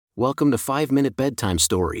Welcome to 5-Minute Bedtime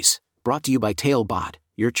Stories, brought to you by Talebot,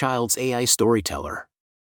 your child's AI storyteller.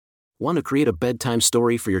 Want to create a bedtime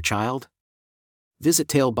story for your child? Visit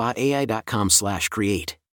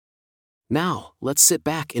talebotai.com/create. Now, let's sit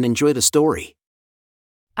back and enjoy the story.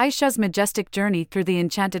 Ayesha's Majestic Journey Through the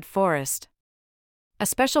Enchanted Forest. A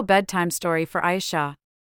special bedtime story for Ayesha.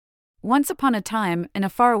 Once upon a time, in a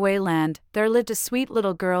faraway land, there lived a sweet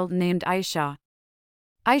little girl named Ayesha.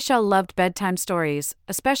 Ayesha loved bedtime stories,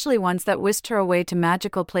 especially ones that whisked her away to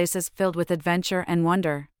magical places filled with adventure and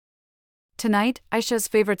wonder. Tonight, Ayesha's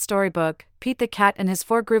favorite storybook, Pete the Cat and His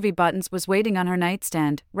 4 Groovy Buttons, was waiting on her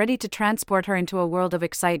nightstand, ready to transport her into a world of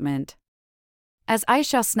excitement. As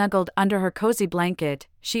Ayesha snuggled under her cozy blanket,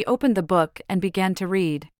 she opened the book and began to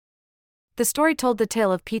read. The story told the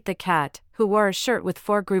tale of Pete the Cat, who wore a shirt with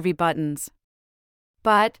 4 groovy buttons.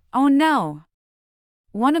 But, oh no!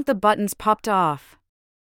 One of the buttons popped off.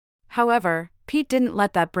 However, Pete didn't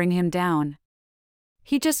let that bring him down.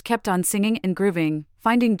 He just kept on singing and grooving,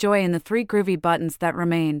 finding joy in the 3 groovy buttons that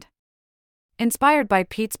remained. Inspired by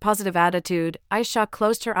Pete's positive attitude, Ayesha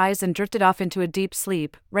closed her eyes and drifted off into a deep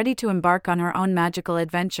sleep, ready to embark on her own magical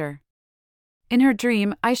adventure. In her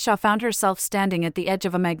dream, Ayesha found herself standing at the edge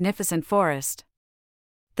of a magnificent forest.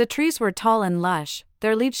 The trees were tall and lush,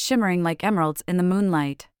 their leaves shimmering like emeralds in the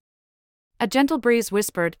moonlight. A gentle breeze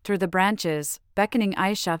whispered through the branches, beckoning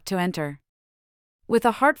Ayesha to enter. With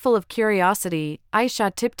a heart full of curiosity,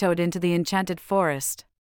 Ayesha tiptoed into the enchanted forest.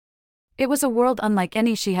 It was a world unlike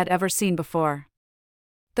any she had ever seen before.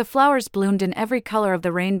 The flowers bloomed in every color of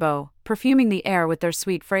the rainbow, perfuming the air with their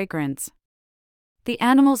sweet fragrance. The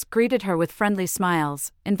animals greeted her with friendly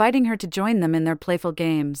smiles, inviting her to join them in their playful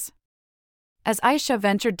games. As Ayesha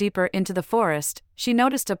ventured deeper into the forest, she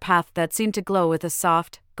noticed a path that seemed to glow with a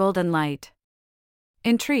soft, golden light.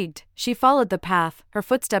 Intrigued, she followed the path, her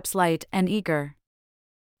footsteps light and eager.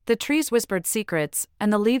 The trees whispered secrets,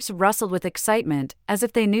 and the leaves rustled with excitement, as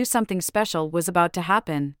if they knew something special was about to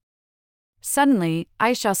happen. Suddenly,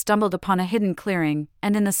 Ayesha stumbled upon a hidden clearing,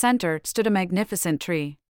 and in the center stood a magnificent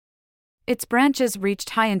tree. Its branches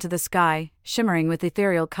reached high into the sky, shimmering with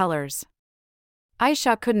ethereal colors.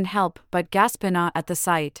 Ayesha couldn't help but gasp in awe at the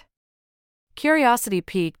sight. Curiosity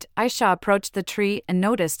piqued, Ayesha approached the tree and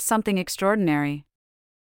noticed something extraordinary.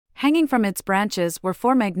 Hanging from its branches were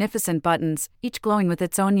 4 magnificent buttons, each glowing with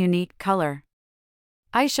its own unique color.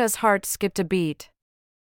 Ayesha's heart skipped a beat.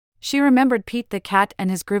 She remembered Pete the Cat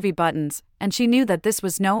and his groovy buttons, and she knew that this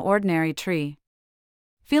was no ordinary tree.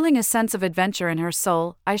 Feeling a sense of adventure in her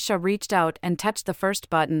soul, Ayesha reached out and touched the first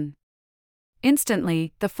button.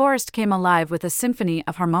 Instantly, the forest came alive with a symphony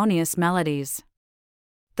of harmonious melodies.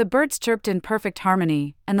 The birds chirped in perfect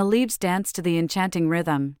harmony, and the leaves danced to the enchanting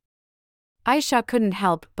rhythm. Ayesha couldn't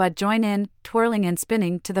help but join in, twirling and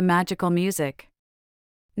spinning to the magical music.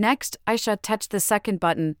 Next, Ayesha touched the second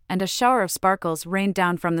button, and a shower of sparkles rained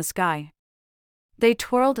down from the sky. They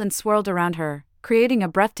twirled and swirled around her, creating a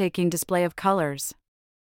breathtaking display of colors.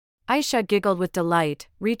 Ayesha giggled with delight,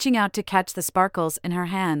 reaching out to catch the sparkles in her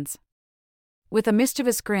hands. With a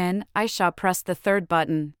mischievous grin, Ayesha pressed the third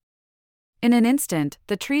button. In an instant,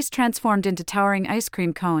 the trees transformed into towering ice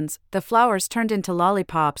cream cones, the flowers turned into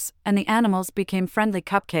lollipops, and the animals became friendly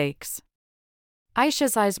cupcakes.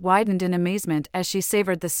 Ayesha's eyes widened in amazement as she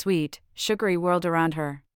savored the sweet, sugary world around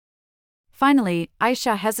her. Finally,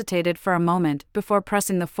 Ayesha hesitated for a moment before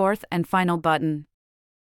pressing the 4th and final button.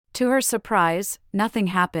 To her surprise, nothing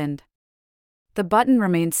happened. The button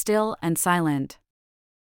remained still and silent.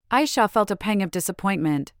 Ayesha felt a pang of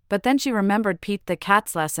disappointment, but then she remembered Pete the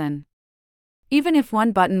Cat's lesson. Even if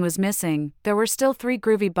one button was missing, there were still 3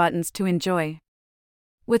 groovy buttons to enjoy.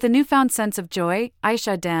 With a newfound sense of joy,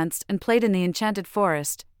 Ayesha danced and played in the enchanted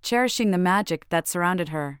forest, cherishing the magic that surrounded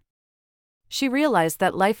her. She realized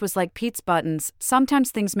that life was like Pete's buttons,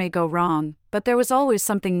 sometimes things may go wrong, but there was always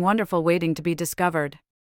something wonderful waiting to be discovered.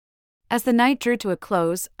 As the night drew to a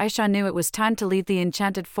close, Ayesha knew it was time to leave the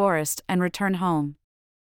enchanted forest and return home.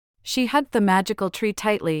 She hugged the magical tree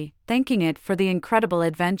tightly, thanking it for the incredible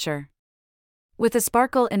adventure. With a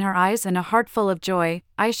sparkle in her eyes and a heart full of joy,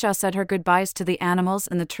 Ayesha said her goodbyes to the animals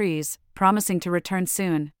and the trees, promising to return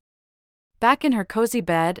soon. Back in her cozy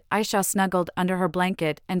bed, Ayesha snuggled under her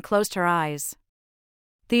blanket and closed her eyes.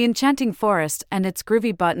 The enchanting forest and its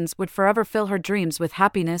groovy buttons would forever fill her dreams with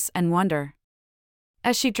happiness and wonder.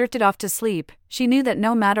 As she drifted off to sleep, she knew that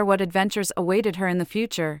no matter what adventures awaited her in the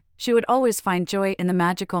future, she would always find joy in the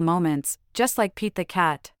magical moments, just like Pete the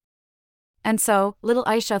Cat. And so, little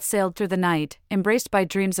Ayesha sailed through the night, embraced by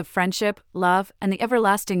dreams of friendship, love, and the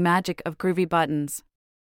everlasting magic of groovy buttons.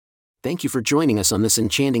 Thank you for joining us on this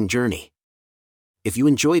enchanting journey. If you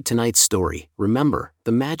enjoyed tonight's story, remember,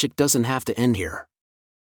 the magic doesn't have to end here.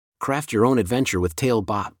 Craft your own adventure with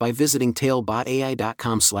Talebot by visiting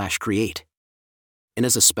talebotai.com/create. And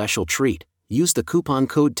as a special treat, use the coupon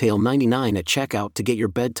code TALE99 at checkout to get your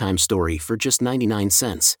bedtime story for just 99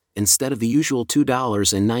 cents, instead of the usual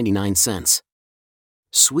 $2.99.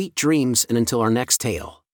 Sweet dreams, and until our next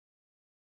tale.